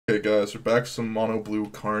Okay, guys, we're back to some mono blue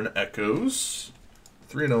Karn Echoes.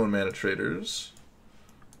 3-0 in mana traders.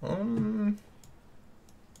 I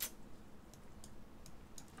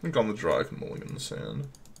think on the draw I can mulligan the sand.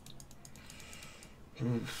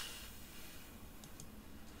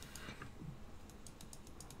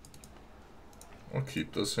 I'll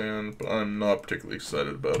keep this hand, but I'm not particularly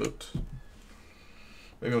excited about it.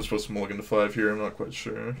 Maybe I'm supposed to mulligan to 5 here, I'm not quite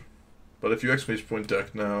sure. But if you exclamation point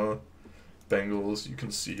deck now, Bengals, you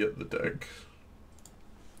can see at the deck.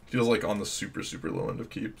 Feels like on the super low end of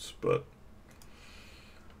keeps, but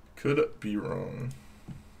could be wrong.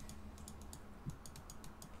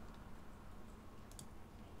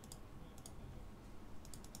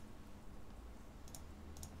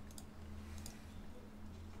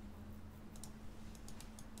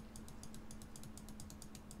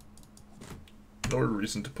 No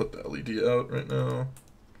reason to put the LED out right now.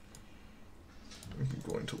 I'm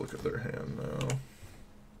going to look at their hand now.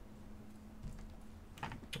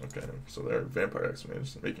 Okay, so they're Vampire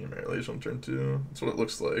X-Mages making a Annihilation on turn 2. That's what it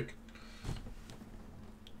looks like.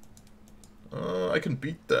 I can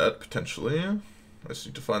beat that, potentially. I just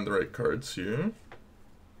need to find the right cards here.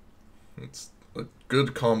 It's a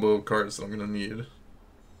good combo of cards that I'm going to need.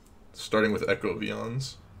 Starting with Echo of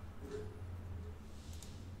EONS.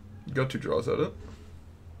 You got 2 draws at it.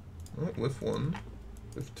 Oh, with 1.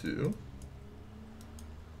 With 2.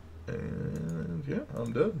 And yeah,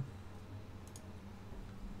 I'm dead.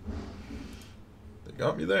 They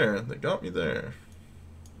got me there. They got me there.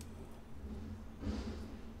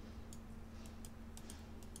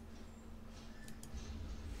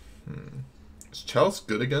 Is Chalice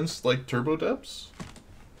good against, like, Turbo Depths?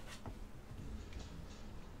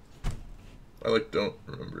 I, like, don't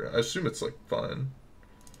remember. I assume it's, like, fine.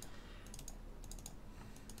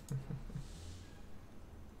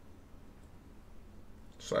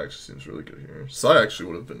 Sai actually seems really good here. Sai actually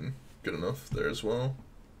would have been good enough there as well.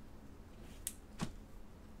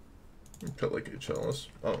 Cut like a Chalice.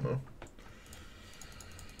 I don't know.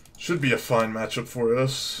 Should be a fine matchup for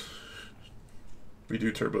us. We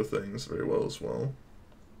do turbo things very well as well.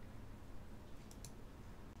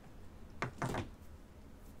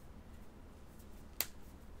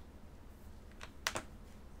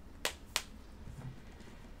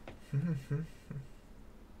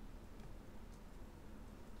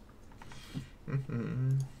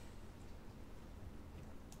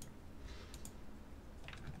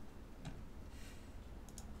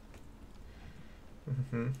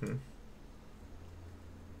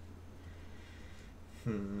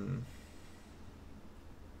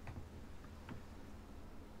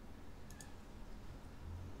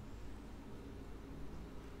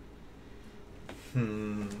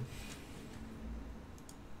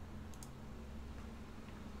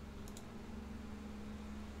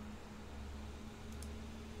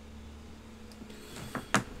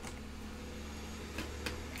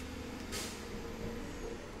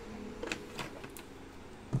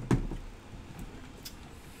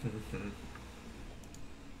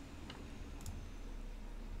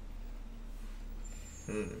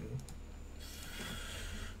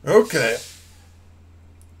 Okay.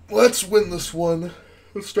 Let's win this one.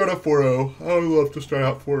 Let's start out 4-0. I would love to start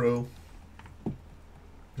out 4-0. I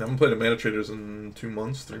haven't played a Mana Traders in 2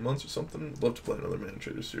 months, 3 months or something. I'd love to play another Mana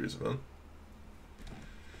Traders series event.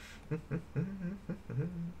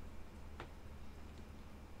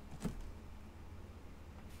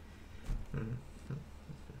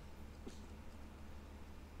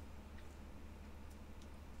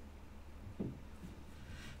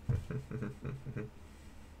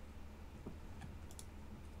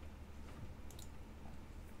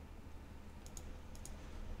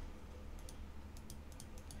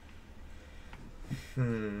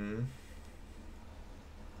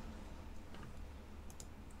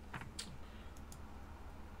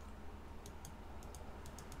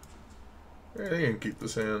 I think I can keep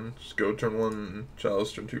this hand. Just go turn 1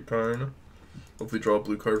 Chalice, turn 2 Karn. Hopefully draw a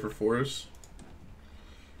blue card for Force.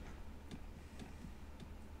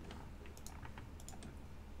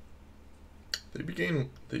 They begun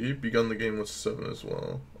the game with 7 as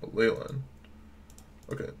well. A Leyline.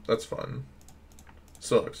 Okay, that's fine.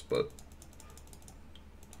 Sucks, but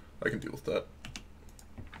I can deal with that.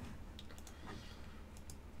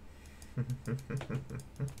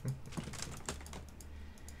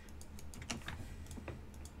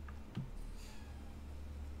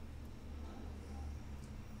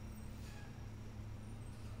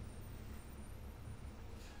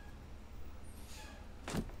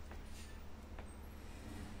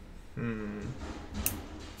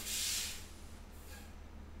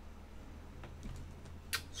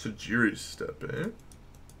 Sajiri's step, eh?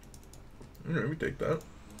 Alright, we take that.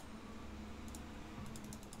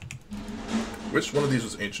 Which one of these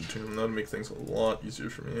was Ancient Tomb? That would make things a lot easier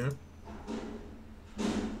for me.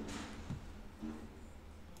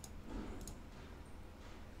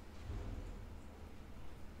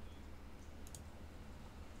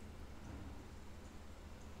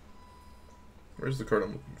 Where's the card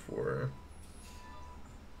I'm looking for?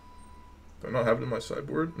 Do I not have it in my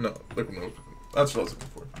sideboard? No, no, that's what I was looking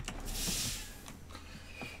for.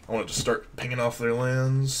 I wanted to start pinging off their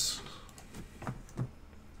lands.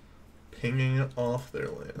 Pinging off their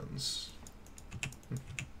lands.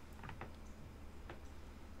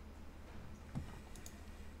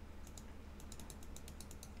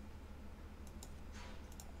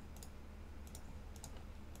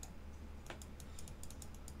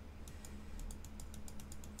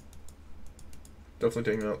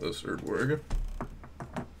 Definitely taking out this Erdworg.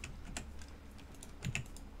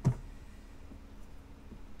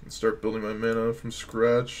 And start building my mana from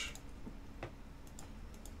scratch.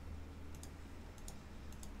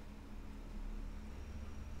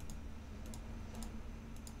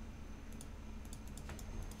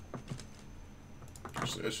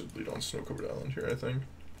 Actually, I should lead on Snow-Covered Island here, I think.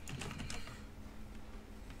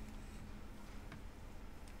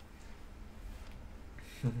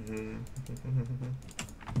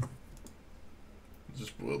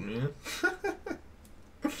 Just boiled me.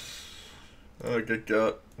 Oh, good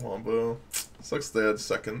gut, Wombo. Sucks they had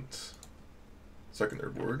second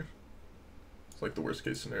Erdborg. It's like the worst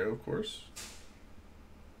case scenario, of course.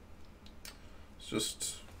 It's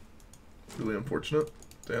just really unfortunate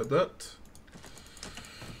they had that.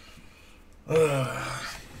 Well,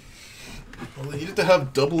 they needed to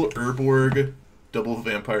have double Erdborg, double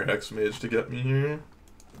Vampire Hexmage to get me here.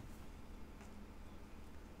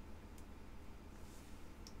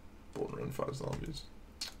 Bolton Run 5 zombies.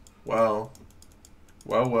 Wow.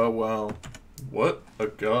 Wow, wow, wow. What a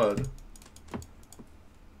god.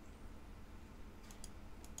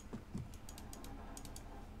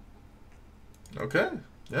 Okay.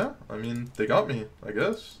 Yeah, I mean, they got me, I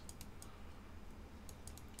guess.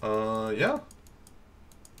 Yeah.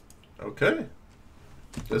 Okay.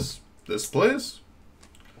 This plays.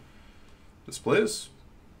 This plays.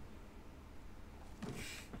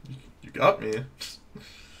 You got me.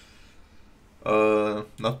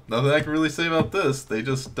 Nothing I can really say about this. They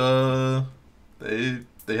just they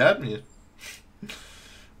had me.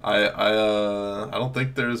 I don't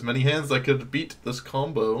think there's many hands that could beat this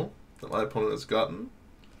combo that my opponent has gotten.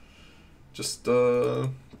 Just gotta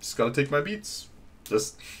take my beats.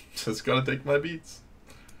 Just gotta take my beats.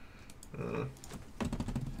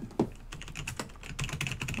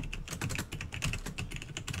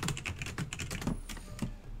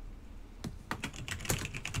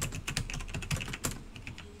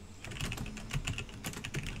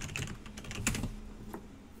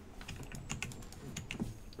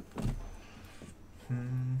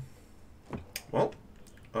 Well,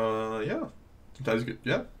 yeah. Sometimes you get,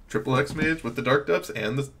 yeah, triple Hexmage with the Dark Depths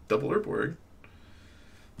and the double Erdborg.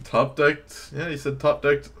 Top decked, yeah, he said top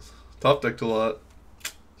decked a lot.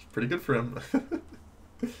 It's pretty good for him.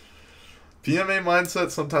 PMA mindset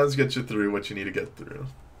sometimes gets you through what you need to get through.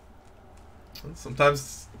 And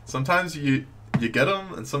sometimes you get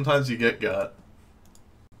them, and sometimes you get got.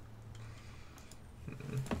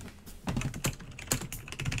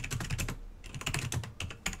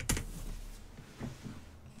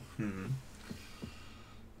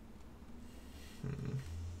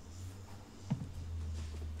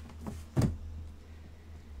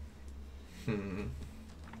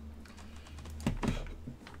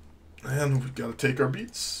 And we gotta take our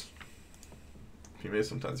beats. PMA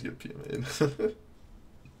sometimes you get PMA'd.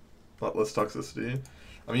 A lot less toxicity.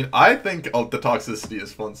 I mean, I think the toxicity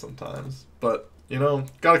is fun sometimes, but you know,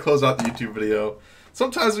 gotta close out the YouTube video.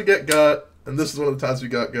 Sometimes we get got, and this is one of the times we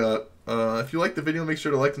got got. If you liked the video, make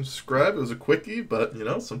sure to like and subscribe. It was a quickie, but you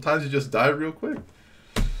know, sometimes you just die real quick.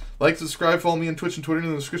 Like, subscribe, follow me on Twitch and Twitter in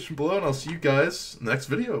the description below, and I'll see you guys in the next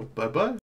video. Bye bye.